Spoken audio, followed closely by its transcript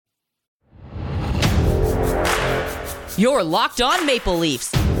You're Locked On Maple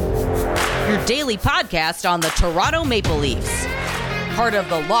Leafs, your daily podcast on the Toronto Maple Leafs. Part of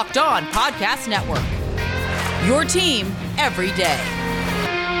the Locked On Podcast Network, your team every day.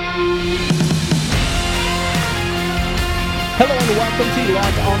 Hello and welcome to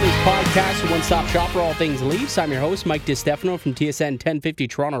Locked On Leafs podcast, your one-stop shop for all things Leafs. I'm your host, Mike DiStefano from TSN 1050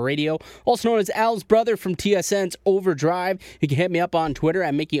 Toronto Radio, also known as Al's brother from TSN's Overdrive. You can hit me up on Twitter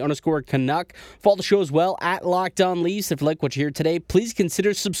at Mickey_Canuck. Follow the show as well at Locked On Leafs. If you like what you hear today, please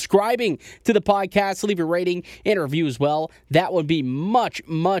consider subscribing to the podcast. Leave a rating and a review as well. That would be much,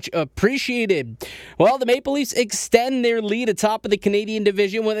 much appreciated. Well, the Maple Leafs extend their lead atop of the Canadian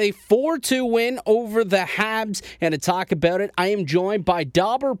division with a 4-2 win over the Habs. And to talk about it, I am joined by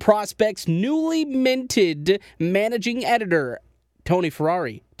Dobber Prospects' newly minted managing editor, Tony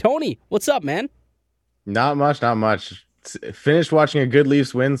Ferrari. Tony, what's up, man? Not much. Finished watching a good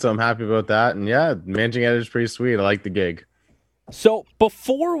Leafs win, so I'm happy about that. And yeah, managing editor is pretty sweet. I like the gig. So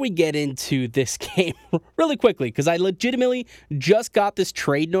before we get into this game, really quickly, because I legitimately just got this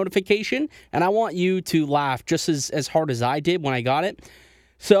trade notification, and I want you to laugh just as hard as I did when I got it.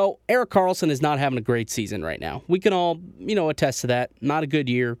 So, Erik Karlsson is not having a great season right now. We can all, attest to that. Not a good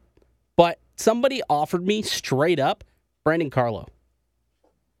year. But somebody offered me straight up Brandon Carlo.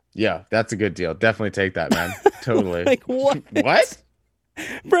 Yeah, that's a good deal. Definitely take that, man. Totally. Like, what? What?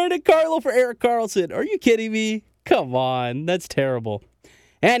 Brandon Carlo for Erik Karlsson. Are you kidding me? Come on. That's terrible.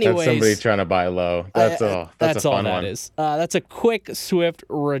 Anyways. That's somebody trying to buy low. That's a all fun that one. Is. That's a quick, swift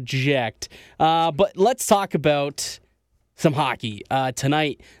reject. But let's talk about some hockey.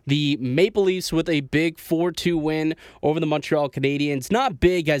 Tonight, the Maple Leafs with a big 4-2 win over the Montreal Canadiens. Not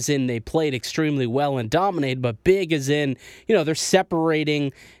big as in they played extremely well and dominated, but big as in, they're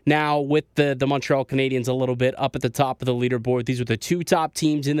separating now with the Montreal Canadiens a little bit up at the top of the leaderboard. These were the two top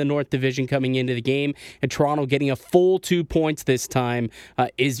teams in the North Division coming into the game, and Toronto getting a full 2 points this time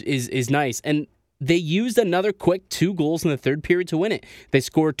is nice. And they used another quick 2 goals in the third period to win it. They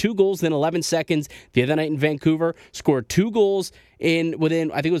scored 2 goals in 11 seconds the other night in Vancouver, scored 2 goals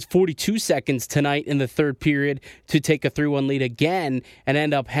within, I think it was 42 seconds tonight in the third period to take a 3-1 lead again and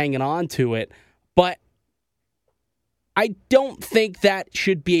end up hanging on to it. But I don't think that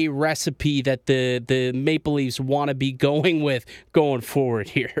should be a recipe that the Maple Leafs want to be going with going forward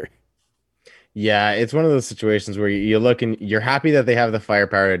here. Yeah, it's one of those situations where you look and you're happy that they have the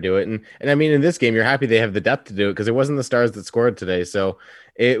firepower to do it. And I mean, in this game, you're happy they have the depth to do it because it wasn't the Stars that scored today. So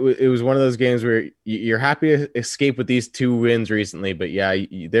it was one of those games where you're happy to escape with these 2 wins recently. But yeah,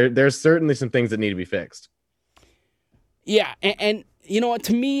 there's certainly some things that need to be fixed. Yeah, and you know what?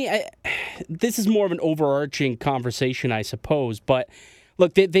 To me, this is more of an overarching conversation, I suppose. But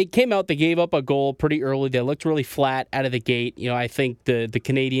look, they came out, they gave up a goal pretty early. They looked really flat out of the gate. I think the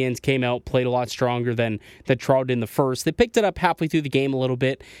Canadiens came out, played a lot stronger than Toronto did in the first. They picked it up halfway through the game a little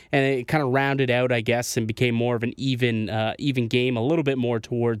bit, and it kind of rounded out, I guess, and became more of an even game, a little bit more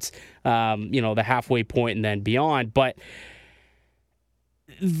towards the halfway point and then beyond. But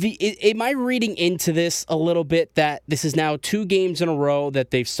am I reading into this a little bit that this is now 2 games in a row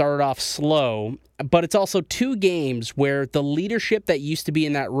that they've started off slow, but it's also 2 games where the leadership that used to be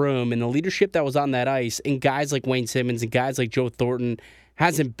in that room and the leadership that was on that ice and guys like Wayne Simmonds and guys like Joe Thornton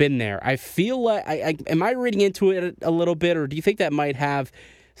hasn't been there? I feel like, am I reading into it a little bit, or do you think that might have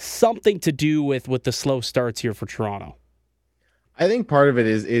something to do with the slow starts here for Toronto? I think part of it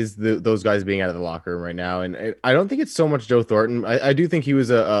is those guys being out of the locker room right now. And I don't think it's so much Joe Thornton. I do think he was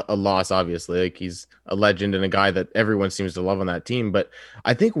a loss, obviously. Like, he's a legend and a guy that everyone seems to love on that team. But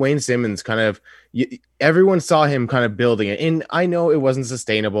I think Wayne Simmonds everyone saw him kind of building it. And I know it wasn't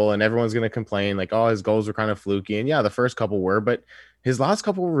sustainable and everyone's going to complain like, oh, his goals were kind of fluky. And yeah, the first couple were, but his last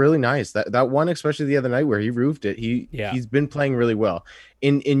couple were really nice. That one, especially the other night where he roofed it, he's been playing really well.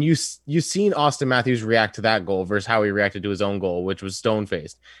 And you've seen Austin Matthews react to that goal versus how he reacted to his own goal, which was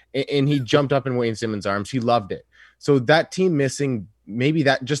stone-faced. And he jumped up in Wayne Simmonds' arms. He loved it. So that team missing maybe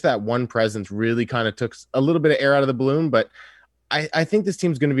that one presence really kind of took a little bit of air out of the balloon. But I think this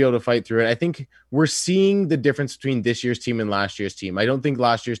team's going to be able to fight through it. I think we're seeing the difference between this year's team and last year's team. I don't think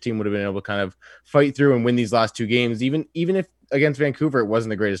last year's team would have been able to kind of fight through and win these last 2 games, even if against Vancouver it wasn't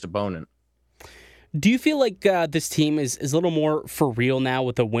the greatest opponent. Do you feel like this team is a little more for real now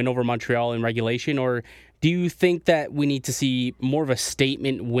with a win over Montreal in regulation, or do you think that we need to see more of a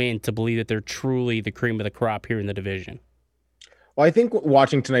statement win to believe that they're truly the cream of the crop here in the division? Well, I think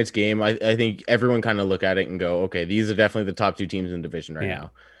watching tonight's game, I think everyone kind of look at it and go, okay, these are definitely the top 2 teams in the division right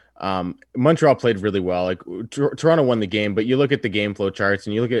now. Montreal played really well. Like Toronto won the game, but you look at the game flow charts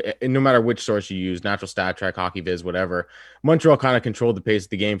and you look at, no matter which source you use, Natural Stat Track, Hockey Viz, whatever, Montreal kind of controlled the pace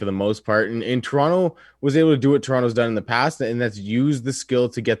of the game for the most part. And Toronto was able to do what Toronto's done in the past, and that's use the skill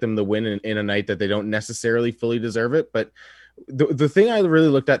to get them the win in a night that they don't necessarily fully deserve it. But the thing I really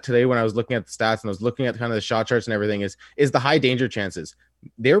looked at today when I was looking at the stats and I was looking at kind of the shot charts and everything is the high danger chances.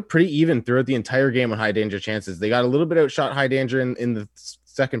 They were pretty even throughout the entire game on high danger chances. They got a little bit outshot high danger in the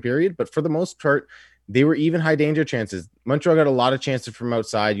second period, but for the most part, they were even high danger chances. Montreal got a lot of chances from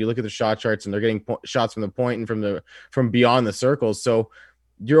outside. You look at the shot charts and they're getting shots from the point and from beyond the circles. So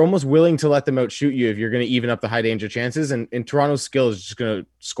you're almost willing to let them outshoot you if you're going to even up the high danger chances. And Toronto's skill is just going to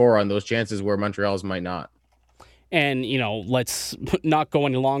score on those chances where Montreal's might not. And, let's not go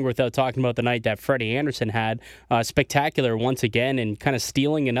any longer without talking about the night that Freddie Anderson had. Spectacular once again and kind of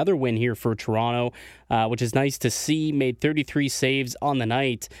stealing another win here for Toronto, which is nice to see. Made 33 saves on the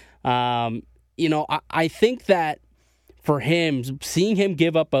night. I think that for him, seeing him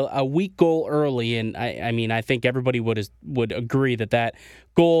give up a weak goal early, and I think everybody would agree that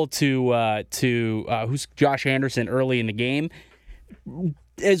goal to who's Josh Anderson early in the game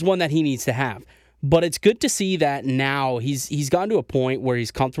is one that he needs to have. But it's good to see that now he's gotten to a point where he's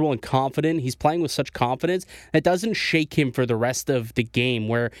comfortable and confident. He's playing with such confidence that doesn't shake him for the rest of the game,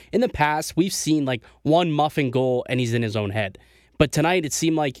 where in the past we've seen like one muffin goal and he's in his own head. But tonight it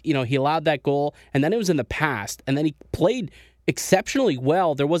seemed like, he allowed that goal and then it was in the past and then he played exceptionally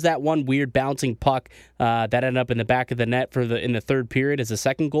well. There was that one weird bouncing puck that ended up in the back of the net in the third period as a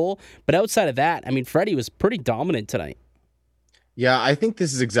second goal. But outside of that, Freddie was pretty dominant tonight. Yeah, I think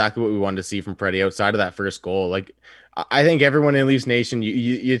this is exactly what we wanted to see from Freddie outside of that first goal. Like, I think everyone in Leafs Nation,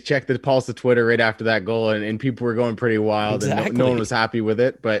 you check the pulse of Twitter right after that goal, and people were going pretty wild, exactly. And no one was happy with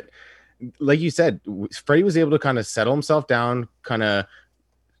it. But like you said, Freddie was able to kind of settle himself down, kind of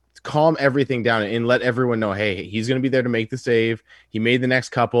calm everything down, and let everyone know, hey, he's going to be there to make the save. He made the next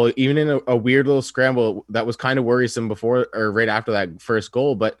couple, even in a weird little scramble that was kind of worrisome before or right after that first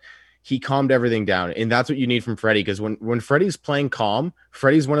goal, but he calmed everything down, and that's what you need from Freddie. Because when Freddie's playing calm,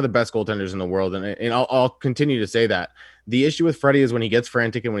 Freddie's one of the best goaltenders in the world, and I'll continue to say that. The issue with Freddie is when he gets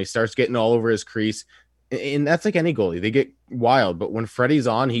frantic and when he starts getting all over his crease, and that's like any goalie, they get wild. But when Freddie's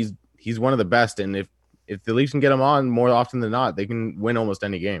on, he's one of the best, and if the Leafs can get him on more often than not, they can win almost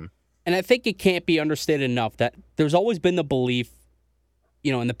any game. And I think it can't be understated enough that there's always been the belief,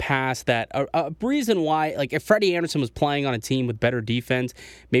 in the past that a reason why, like if Freddie Anderson was playing on a team with better defense,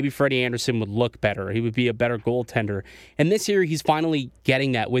 maybe Freddie Anderson would look better. He would be a better goaltender. And this year, he's finally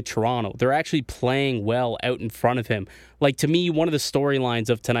getting that with Toronto. They're actually playing well out in front of him. Like, to me, one of the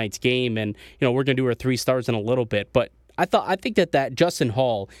storylines of tonight's game, and, we're going to do our 3 stars in a little bit, but I think that Justin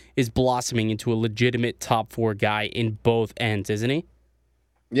Holl is blossoming into a legitimate top 4 guy in both ends, isn't he?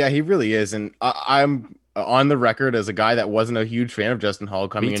 Yeah, he really is. And I'm on the record as a guy that wasn't a huge fan of Justin Holl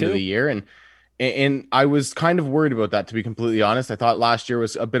coming into the year. And I was kind of worried about that, to be completely honest. I thought last year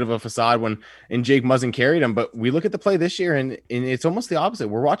was a bit of a facade when Jake Muzzin carried him, but we look at the play this year and it's almost the opposite.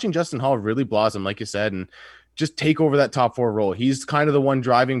 We're watching Justin Holl really blossom, like you said, and just take over that top 4 role. He's kind of the one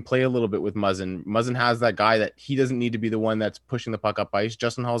driving play a little bit with Muzzin. Muzzin has that guy that he doesn't need to be the one that's pushing the puck up ice.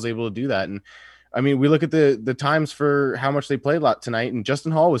 Justin Holl's able to do that. And we look at the times for how much they played tonight, and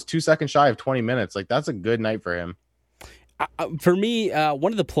Justin Holl was 2 seconds shy of 20 minutes. Like, that's a good night for him. For me,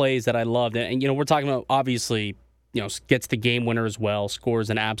 one of the plays that I loved, and we're talking about, obviously, gets the game winner as well, scores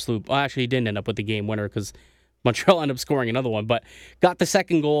an absolute. Well, actually, he didn't end up with the game winner because Montreal ended up scoring another one, but got the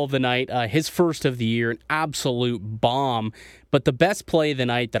second goal of the night, his first of the year, an absolute bomb. But the best play of the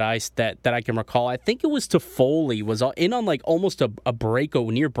night that I can recall, I think it was Toffoli, was in on like almost a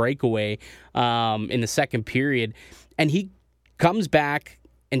near breakaway in the second period, and he comes back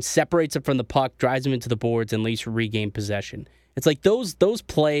and separates it from the puck, drives him into the boards, and Leafs regain possession. It's like those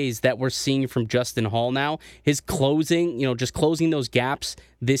plays that we're seeing from Justin Holl now, his closing, just closing those gaps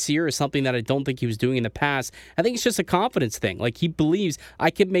this year is something that I don't think he was doing in the past. I think it's just a confidence thing. Like, he believes,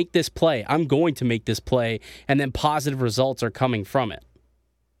 I can make this play. I'm going to make this play, and then positive results are coming from it.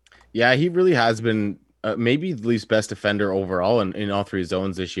 Yeah, he really has been maybe the Leafs' best defender overall in all 3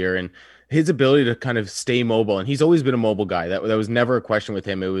 zones this year, and his ability to kind of stay mobile, and he's always been a mobile guy. That was never a question with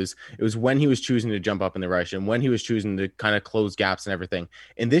him. It was when he was choosing to jump up in the rush and when he was choosing to kind of close gaps and everything.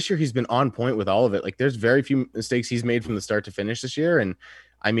 And this year he's been on point with all of it. Like, there's very few mistakes he's made from the start to finish this year. And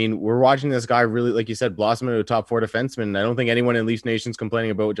we're watching this guy really, like you said, blossom into a top 4 defenseman. I don't think anyone in Leafs Nation's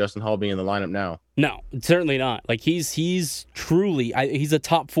complaining about Justin Holl being in the lineup now. No, certainly not. Like, he's truly, he's a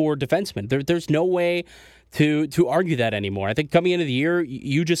top 4 defenseman. There's no way to argue that anymore. I think coming into the year,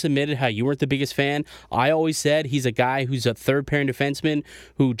 you just admitted how you weren't the biggest fan. I always said he's a guy who's a third-pairing defenseman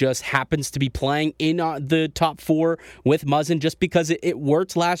who just happens to be playing in the top 4 with Muzzin just because it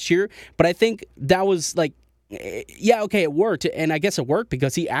worked last year. But I think that was like, yeah, okay, it worked, and I guess it worked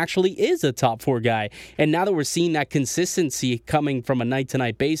because he actually is a top 4 guy. And now that we're seeing that consistency coming from a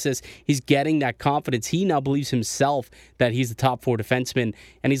night-to-night basis, he's getting that confidence. He now believes himself that he's the top 4 defenseman,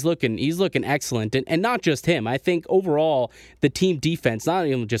 and he's looking excellent. And not just him. I think overall the team defense, not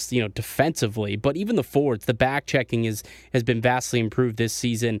even just defensively, but even the forwards, the back checking has been vastly improved this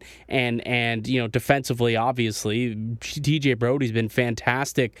season. And defensively, obviously, TJ Brodie's been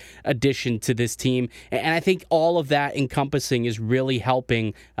fantastic addition to this team, and I think all of that encompassing is really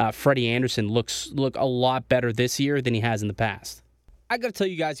helping Freddie Anderson look a lot better this year than he has in the past. I got to tell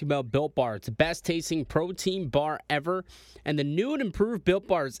you guys about Built Bar. It's the best tasting protein bar ever, and the new and improved Built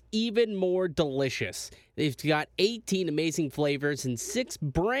Bar is even more delicious. They've got 18 amazing flavors and 6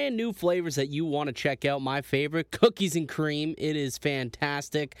 brand new flavors that you want to check out. My favorite, cookies and cream. It is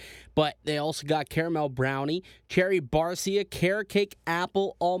fantastic. But they also got caramel brownie, cherry barcia, carrot cake,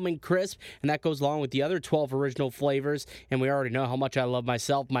 apple, almond crisp, and that goes along with the other 12 original flavors. And we already know how much I love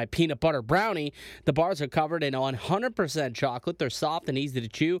myself my peanut butter brownie. The bars are covered in 100% chocolate. They're soft and easy to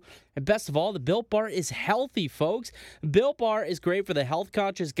chew. And best of all, the Built Bar is healthy, folks. Built Bar is great for the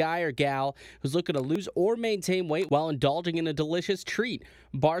health-conscious guy or gal who's looking to lose or maintain weight while indulging in a delicious treat.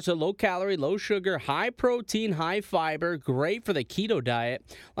 Bars are low-calorie, low-sugar, high-protein, high-fiber, great for the keto diet.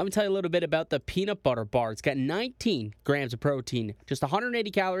 Let me tell you a little bit about the peanut butter bar. It's got 19 grams of protein, just 180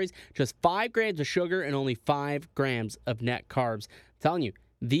 calories, just 5 grams of sugar, and only 5 grams of net carbs. I'm telling you,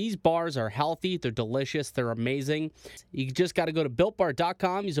 these bars are healthy, they're delicious, they're amazing. You just got to go to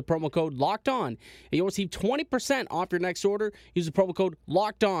BuiltBar.com, use the promo code LOCKEDON, and you'll receive 20% off your next order. Use the promo code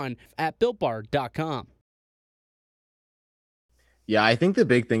LOCKEDON at BuiltBar.com. Yeah, I think the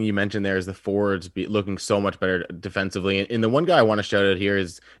big thing you mentioned there is the forwards looking so much better defensively. And the one guy I want to shout out here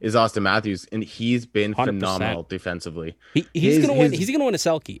is Austin Matthews, and he's been 100%. Phenomenal defensively. He's going to win. He's going to win a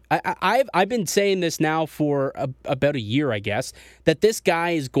Selke. I've been saying this now for about a year, I guess, that this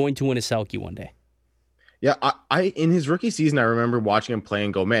guy is going to win a Selke one day. Yeah, I in his rookie season, I remember watching him play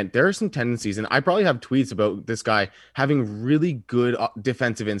and go, man, there are some tendencies, and I probably have tweets about this guy having really good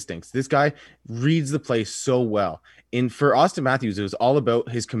defensive instincts. This guy reads the play so well. And for Austin Matthews, it was all about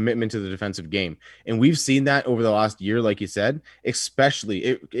his commitment to the defensive game. And we've seen that over the last year, like you said,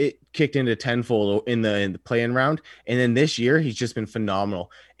 especially it kicked into tenfold in the play-in round. And then this year, he's just been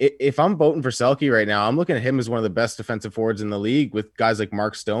phenomenal. If I'm voting for Selke right now, I'm looking at him as one of the best defensive forwards in the league with guys like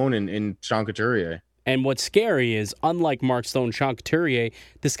Mark Stone and Sean Couturier. And what's scary is, unlike Mark Stone, Sean Couturier,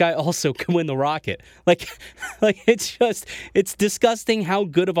 this guy also can win the Rocket. Like it's disgusting how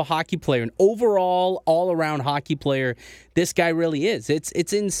good of a hockey player, an overall, all-around hockey player, this guy really is.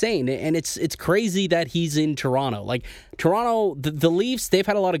 It's insane, and it's crazy that he's in Toronto. Like Toronto, the Leafs, they've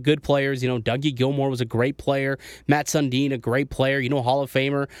had a lot of good players. Dougie Gilmour was a great player. Matt Sundin, a great player. Hall of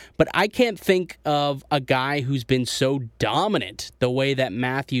Famer. But I can't think of a guy who's been so dominant the way that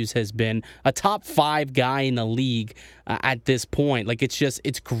Matthews has been, a top 5 guy in the league at this point. Like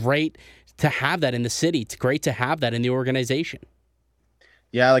it's great to have that in the city. It's great to have that in the organization.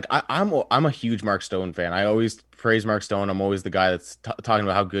 Yeah, like I'm a huge Mark Stone fan. I always praise Mark Stone. I'm always the guy that's talking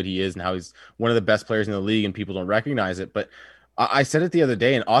about how good he is and how he's one of the best players in the league, and people don't recognize it. But I said it the other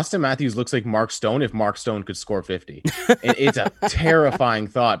day, and Austin Matthews looks like Mark Stone if Mark Stone could score 50. And it's a terrifying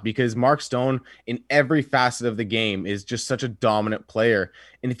thought, because Mark Stone in every facet of the game is just such a dominant player.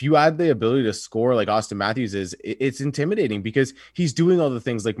 And if you add the ability to score like Austin Matthews is, it's intimidating, because he's doing all the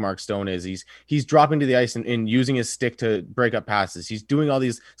things like Mark Stone is. He's dropping to the ice and using his stick to break up passes. He's doing all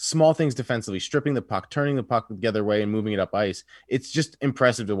these small things defensively, stripping the puck, turning the puck the other way and moving it up ice. It's just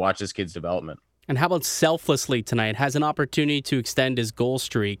impressive to watch this kid's development. And how about selflessly tonight? Has an opportunity to extend his goal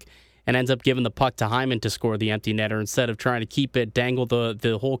streak and ends up giving the puck to Hyman to score the empty netter instead of trying to keep it, dangle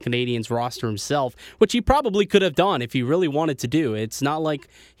the whole Canadiens roster himself, which he probably could have done if he really wanted to do. It's not like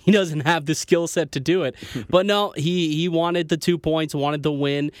he doesn't have the skill set to do it. But no, he wanted the 2 points, wanted the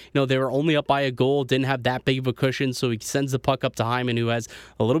win. They were only up by a goal, didn't have that big of a cushion, so he sends the puck up to Hyman, who has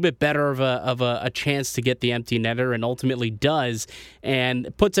a little bit better of a chance to get the empty netter, and ultimately does,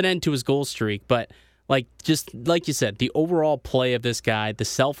 and puts an end to his goal streak. But just like you said, the overall play of this guy, the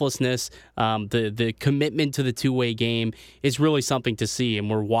selflessness, the commitment to the two-way game is really something to see. And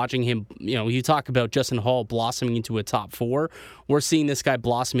we're watching him, you talk about Justin Holl blossoming into a top 4. We're seeing this guy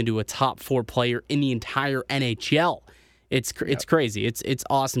blossom into a top 4 player in the entire NHL. It's crazy. It's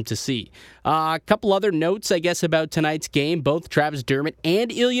awesome to see. A couple other notes, I guess, about tonight's game. Both Travis Dermott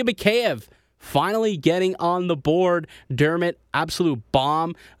and Ilya Mikheyev finally getting on the board. Dermott, absolute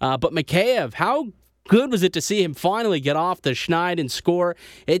bomb. But Mikheyev, how good was it to see him finally get off the schneid and score?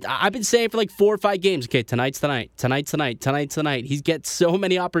 I've been saying for like 4 or 5 games, okay, tonight's tonight. He's get so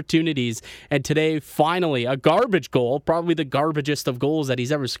many opportunities, and today, finally, a garbage goal, probably the garbagest of goals that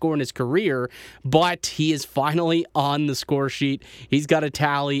he's ever scored in his career, but he is finally on the score sheet. He's got a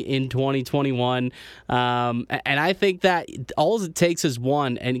tally in 2021, and I think that all it takes is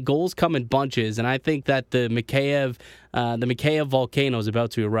one, and goals come in bunches, and I think that the Mikheyev volcano is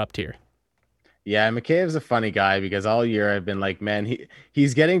about to erupt here. Yeah, Mikheyev's a funny guy because all year I've been like, man,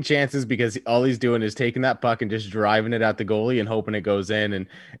 he's getting chances because all he's doing is taking that puck and just driving it at the goalie and hoping it goes in.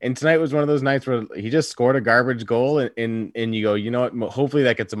 And tonight was one of those nights where he just scored a garbage goal and you go, you know what, hopefully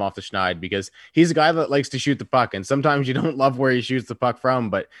that gets him off the schneid because he's a guy that likes to shoot the puck. And sometimes you don't love where he shoots the puck from,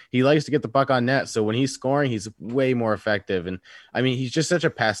 but he likes to get the puck on net. So when he's scoring, he's way more effective. And I mean, he's just such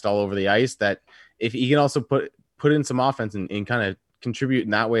a pest all over the ice that if he can also put in some offense and kind of contribute in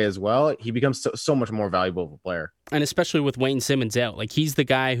that way as well, he becomes so much more valuable of a player. And especially with Wayne Simmonds out, like he's the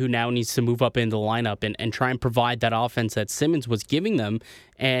guy who now needs to move up into the lineup and try and provide that offense that Simmonds was giving them.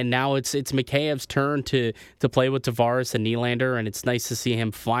 And now it's Mikheyev's turn to play with Tavares and Nylander, and it's nice to see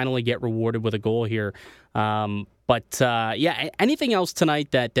him finally get rewarded with a goal here. Yeah, anything else tonight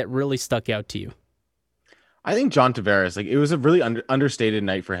that really stuck out to you? I think John Tavares, like it was a really understated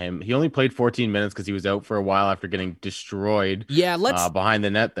night for him. He only played 14 minutes because he was out for a while after getting destroyed. Yeah, behind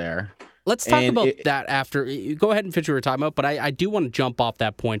the net there. Let's talk about that after. Go ahead and finish your timeout, but I do want to jump off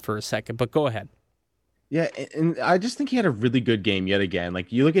that point for a second. But go ahead. Yeah, and I just think he had a really good game yet again.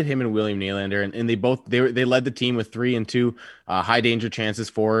 Like you look at him and William Nylander, and they led the team with 3 and 2 high danger chances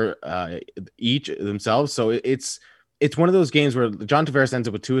for each themselves. So it's one of those games where John Tavares ends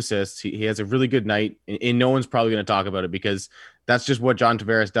up with 2 assists. He has a really good night, and no one's probably going to talk about it because that's just what John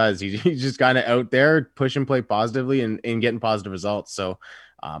Tavares does. He's just kind of out there, push and play positively and getting positive results. So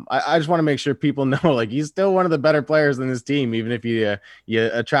I just want to make sure people know, like, he's still one of the better players in this team, even if you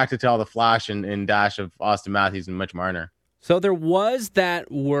attracted to all the flash and dash of Austin Matthews and Mitch Marner. So there was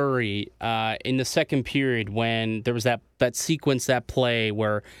that worry in the second period when there was that sequence, that play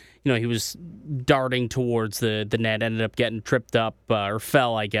where, you know, he was darting towards the net, ended up getting tripped up or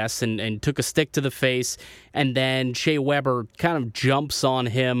fell, I guess, and took a stick to the face. And then Shea Weber kind of jumps on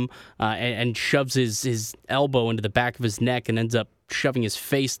him and shoves his elbow into the back of his neck and ends up shoving his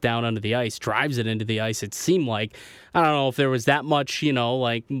face down under the ice, drives it into the ice. It seemed like, I don't know if there was that much,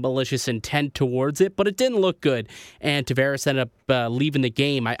 like malicious intent towards it, but it didn't look good. And Tavares ended up leaving the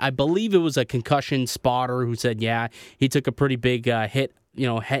game. I believe it was a concussion spotter who said, yeah, he took a pretty big hit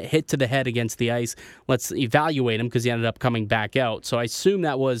to the head against the ice. Let's evaluate him because he ended up coming back out. So I assume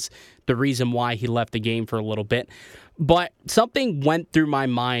that was the reason why he left the game for a little bit. But something went through my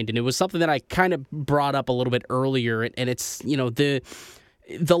mind, and it was something that I kind of brought up a little bit earlier, and it's, the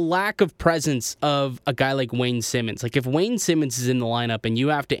lack of presence of a guy like Wayne Simmonds. Like, if Wayne Simmonds is in the lineup and you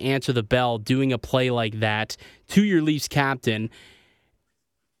have to answer the bell doing a play like that to your Leafs captain,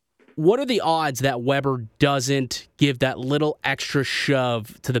 what are the odds that Weber doesn't give that little extra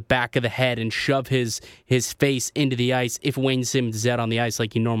shove to the back of the head and shove his face into the ice if Wayne Simmonds is out on the ice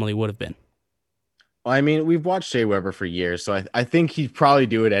like he normally would have been? I mean, we've watched Shea Weber for years, so I think he'd probably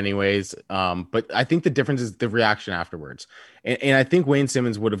do it anyways. But I think the difference is the reaction afterwards. And I think Wayne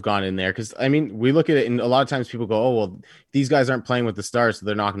Simmonds would have gone in there because, I mean, we look at it and a lot of times people go, oh, well, these guys aren't playing with the Stars, so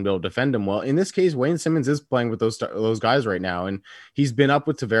they're not going to be able to defend him. Well, in this case, Wayne Simmonds is playing with those guys right now. And he's been up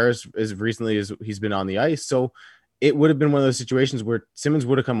with Tavares as recently as he's been on the ice. So it would have been one of those situations where Simmonds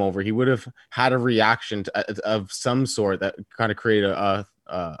would have come over. He would have had a reaction of some sort that kind of created a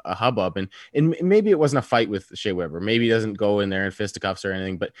hubbub, and maybe it wasn't a fight with Shea Weber. Maybe he doesn't go in there in fisticuffs or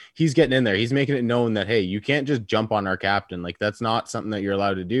anything, but he's getting in there. He's making it known that, hey, you can't just jump on our captain. Like, that's not something that you're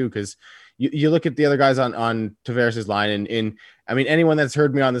allowed to do, because you look at the other guys on Tavares' line, and I mean, anyone that's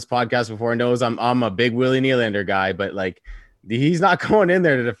heard me on this podcast before knows I'm a big Willie Nylander guy, but like, he's not going in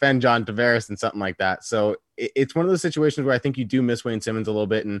there to defend John Tavares and something like that. So it's one of those situations where I think you do miss Wayne Simmonds a little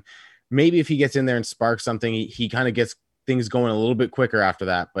bit, and maybe if he gets in there and sparks something, he kind of gets things going a little bit quicker after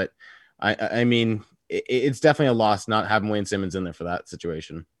that. But I mean, it's definitely a loss not having Wayne Simmonds in there for that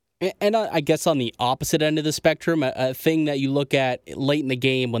situation. And I guess on the opposite end of the spectrum, a thing that you look at late in the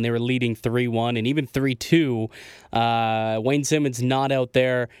game when they were leading 3-1 and even 3-2, Wayne Simmonds not out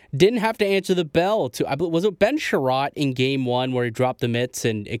there, didn't have to answer the bell. Was it Ben Sherratt in game 1 where he dropped the mitts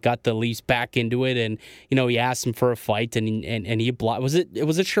and it got the Leafs back into it, and he asked him for a fight and he blocked. Was it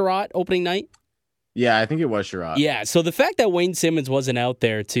Sherratt opening night? Yeah, I think it was Sherrod. Yeah, so the fact that Wayne Simmons wasn't out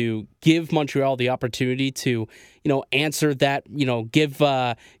there to give Montreal the opportunity to, answer that, give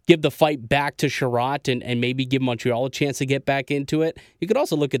the fight back to Sherratt and maybe give Montreal a chance to get back into it. You could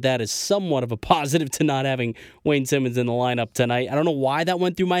also look at that as somewhat of a positive to not having Wayne Simmons in the lineup tonight. I don't know why that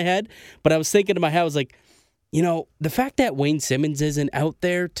went through my head, but I was thinking in my head, I was like, the fact that Wayne Simmons isn't out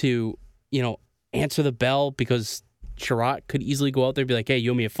there to, answer the bell because Sherratt could easily go out there and be like, hey,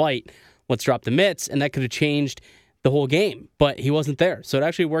 you owe me a fight. Let's drop the mitts, and that could have changed the whole game. But he wasn't there. So it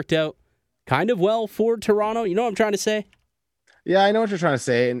actually worked out kind of well for Toronto. You know what I'm trying to say? Yeah, I know what you're trying to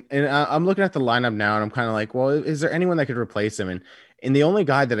say. And I'm looking at the lineup now, and I'm kind of like, well, is there anyone that could replace him? And the only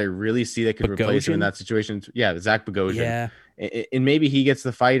guy that I really see that could replace him in that situation, Zach Bogosian. Yeah. And maybe he gets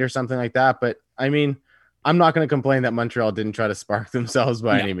the fight or something like that. But, I mean, I'm not going to complain that Montreal didn't try to spark themselves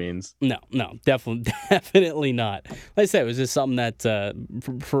by any means. No, definitely not. Like I said, it was just something that,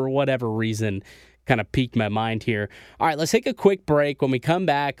 for whatever reason, kind of piqued my mind here. All right, let's take a quick break. When we come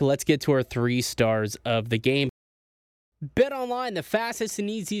back, let's get to our 3 stars of the game. Bet Online, the fastest and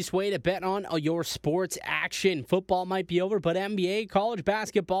easiest way to bet on your sports action. Football might be over, but NBA, college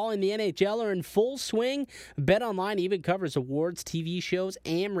basketball, and the NHL are in full swing. Bet Online even covers awards, TV shows,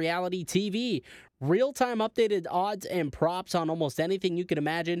 and reality TV. Real-time updated odds and props on almost anything you can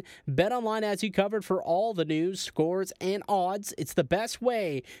imagine. BetOnline has you covered for all the news, scores, and odds. It's the best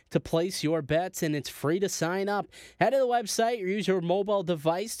way to place your bets, and it's free to sign up. Head to the website or use your mobile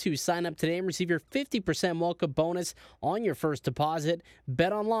device to sign up today and receive your 50% welcome bonus on your first deposit.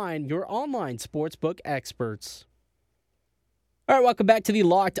 BetOnline, your online sportsbook experts. All right, welcome back to the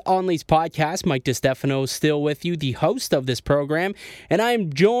Locked On Leafs podcast. Mike DiStefano still with you, the host of this program, and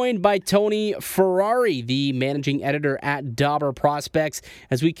I'm joined by Tony Ferrari, the managing editor at Dobber Prospects,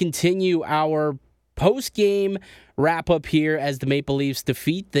 as we continue our post-game wrap-up here as the Maple Leafs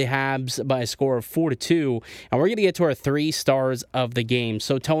defeat the Habs by a score of 4-2, and we're going to get to our 3 stars of the game.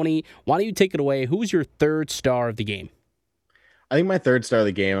 So, Tony, why don't you take it away? Who's your 3rd star of the game? I think my 3rd star of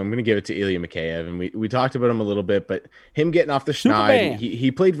the game, I'm going to give it to Ilya Mikheyev. And we talked about him a little bit, but him getting off the schneid, he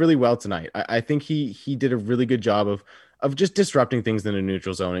played really well tonight. I think he did a really good job of just disrupting things in the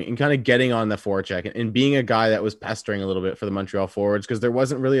neutral zone and kind of getting on the forecheck and being a guy that was pestering a little bit for the Montreal forwards, because there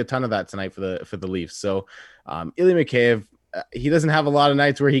wasn't really a ton of that tonight for the Leafs. So Ilya Mikheyev, he doesn't have a lot of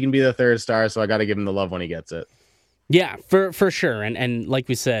nights where he can be the 3rd star, so I got to give him the love when he gets it. Yeah, for sure. And like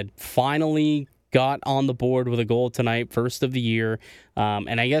we said, finally got on the board with a goal tonight, first of the year,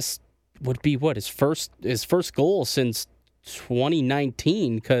 and I guess would be his first goal since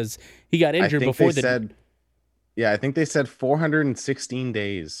 2019, because he got injured before I think they said 416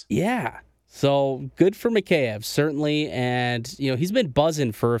 days. Yeah. So good for Mikheyev, certainly. And, he's been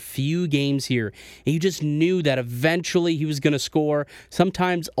buzzing for a few games here. And you just knew that eventually he was going to score.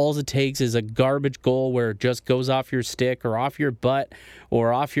 Sometimes all it takes is a garbage goal where it just goes off your stick or off your butt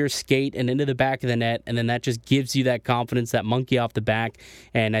or off your skate and into the back of the net. And then that just gives you that confidence, that monkey off the back.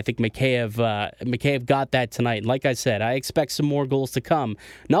 And I think Mikheyev got that tonight. And like I said, I expect some more goals to come.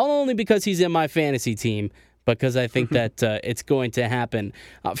 Not only because he's in my fantasy team, because I think that it's going to happen.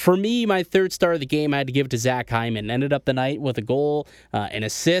 For me, my 3rd star of the game, I had to give it to Zach Hyman. Ended up the night with a goal, an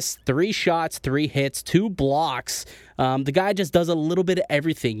assist, 3 shots, 3 hits, 2 blocks. The guy just does a little bit of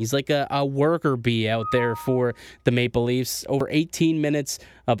everything. He's like a worker bee out there for the Maple Leafs. Over 18 minutes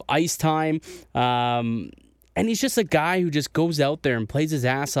of ice time. And he's just a guy who just goes out there and plays his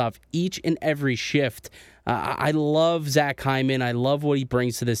ass off each and every shift. I love Zach Hyman. I love what he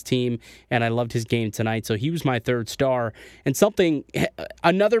brings to this team, and I loved his game tonight. So he was my 3rd star. And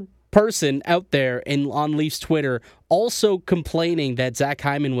another person out there on Leafs Twitter also complaining that Zach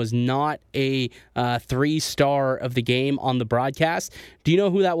Hyman was not a 3-star of the game on the broadcast. Do you know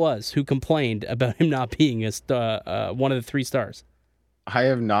who that was who complained about him not being one of the 3 stars? I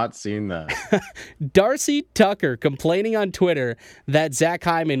have not seen that. Darcy Tucker complaining on Twitter that Zach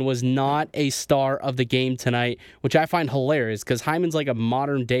Hyman was not a star of the game tonight, which I find hilarious because Hyman's like a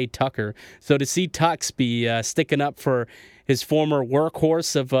modern-day Tucker. So to see Tux be sticking up for his former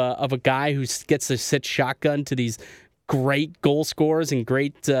workhorse of a guy who gets to sit shotgun to these great goal scorers and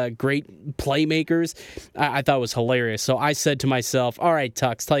great playmakers, I thought was hilarious. So I said to myself, all right,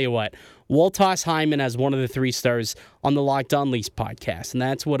 Tux, tell you what, we'll toss Hyman as one of the 3 stars on the Locked On Leafs podcast, and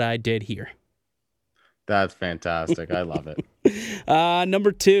that's what I did here. That's fantastic. I love it.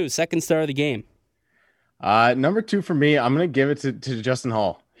 Number 2, 2nd star of the game. Number 2 for me, I'm going to give it to Justin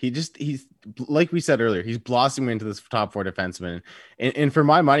Holl. He's like we said earlier, he's blossoming into this top 4 defenseman. And for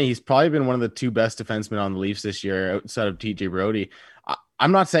my money, he's probably been one of the 2 best defensemen on the Leafs this year outside of TJ Brodie.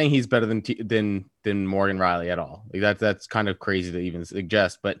 I'm not saying he's better than Morgan Riley at all. Like that's kind of crazy to even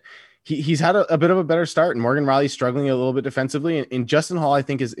suggest, but he's had a bit of a better start, and Morgan Riley's struggling a little bit defensively, and Justin Hall, I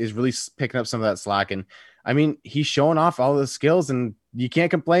think, is really picking up some of that slack. And I mean, he's showing off all the skills, and you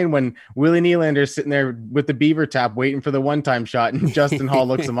can't complain when Willie Nylander's sitting there with the beaver tap waiting for the one-time shot, and Justin Hall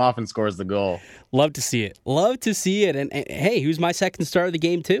looks him off and scores the goal. Love to see it. Love to see it. And hey, he was my second star of the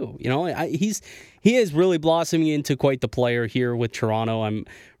game too. You know, he is really blossoming into quite the player here with Toronto. I'm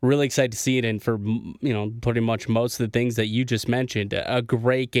really excited to see it. And for, you know, pretty much most of the things that you just mentioned, a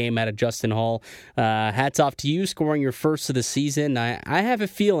great game out of Justin Hall. Hats off to you, scoring your first of the season. I have a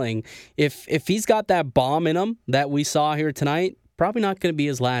feeling if he's got that bomb in him that we saw here tonight, probably not going to be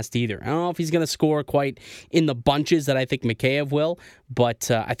his last either. I don't know if he's going to score quite in the bunches that I think Mikheyev will, but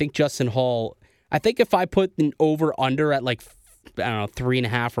I think Justin Hall, I think if I put an over-under at like, I don't know,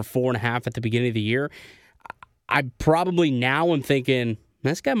 3.5 or 4.5 at the beginning of the year, I probably now am thinking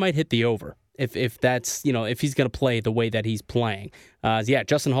this guy might hit the over if that's, you know, if he's going to play the way that he's playing. Yeah,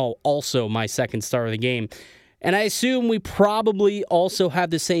 Justin Hall also my second star of the game. And I assume we probably also have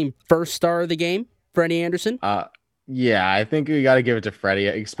the same first star of the game, Freddie Anderson. Yeah, I think we got to give it to Freddie,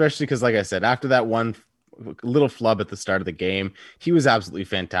 especially because, like I said, after that one little flub at the start of the game, he was absolutely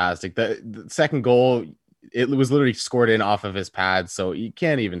fantastic. The second goal, it was literally scored in off of his pad, so you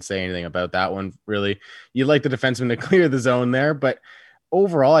can't even say anything about that one, really. You'd like the defenseman to clear the zone there, but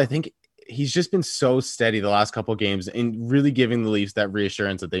overall, I think he's just been so steady the last couple of games and really giving the Leafs that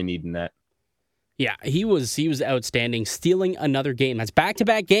reassurance that they need in net. Yeah, he was outstanding, stealing another game. That's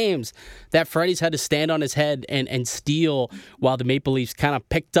back-to-back games that Freddie's had to stand on his head and steal while the Maple Leafs kind of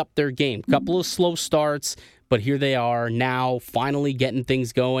picked up their game. Couple of slow starts, but here they are now finally getting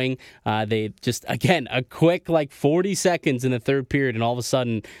things going. They just, again, a quick 40 seconds in the third period, and all of a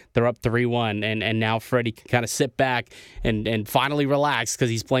sudden they're up 3-1, and now Freddie can kind of sit back and finally relax because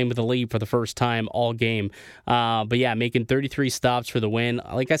he's playing with the lead for the first time all game. But yeah, making 33 stops for the win.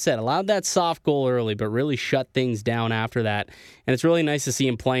 Like I said, allowed that soft goal early, but really shut things down after that. And it's really nice to see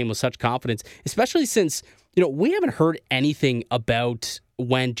him playing with such confidence, especially since, you know, we haven't heard anything about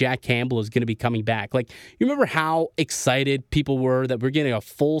when Jack Campbell is going to be coming back. Like, you remember how excited people were that we're getting a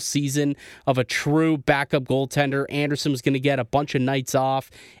full season of a true backup goaltender. Anderson was going to get a bunch of nights off.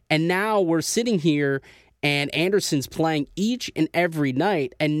 And now we're sitting here and Anderson's playing each and every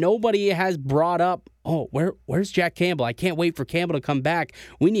night, and nobody has brought up, oh, where's Jack Campbell? I can't wait for Campbell to come back.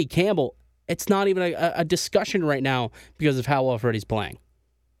 We need Campbell. It's not even a discussion right now because of how well Freddie's playing.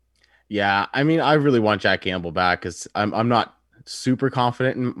 Yeah, I mean, I really want Jack Campbell back because I'm not super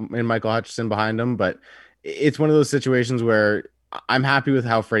confident in Michael Hutchinson behind him, but it's one of those situations where I'm happy with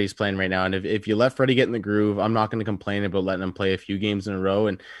how Freddie's playing right now. And if you let Freddie get in the groove, I'm not going to complain about letting him play a few games in a row.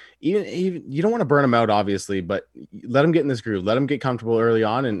 And even you don't want to burn him out, obviously, but let him get in this groove. Let him get comfortable early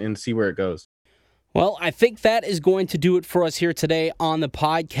on and see where it goes. Well, I think that is going to do it for us here today on the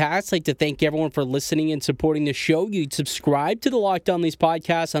podcast. I'd like to thank everyone for listening and supporting the show. You can subscribe to the Locked On Leafs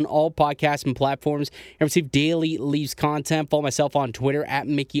podcast on all podcasting platforms and receive daily Leafs content. Follow myself on Twitter at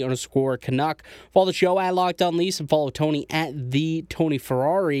Mickey_Canuck. Follow the show at Locked On Leafs and follow Tony at the Tony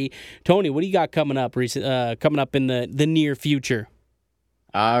Ferrari. Tony, what do you got coming up in the near future?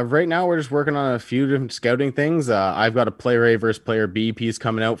 Right now, we're just working on a few different scouting things. I've got a player A versus player B piece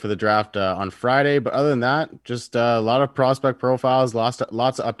coming out for the draft on Friday. But other than that, just a lot of prospect profiles, lots of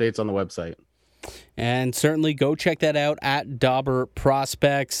updates on the website. And certainly go check that out at Dauber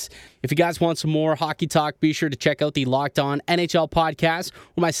Prospects. If you guys want some more hockey talk, be sure to check out the Locked On NHL podcast,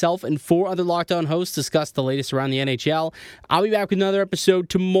 where myself and 4 other Locked On hosts discuss the latest around the NHL. I'll be back with another episode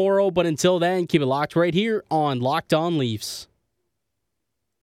tomorrow, but until then, keep it locked right here on Locked On Leafs.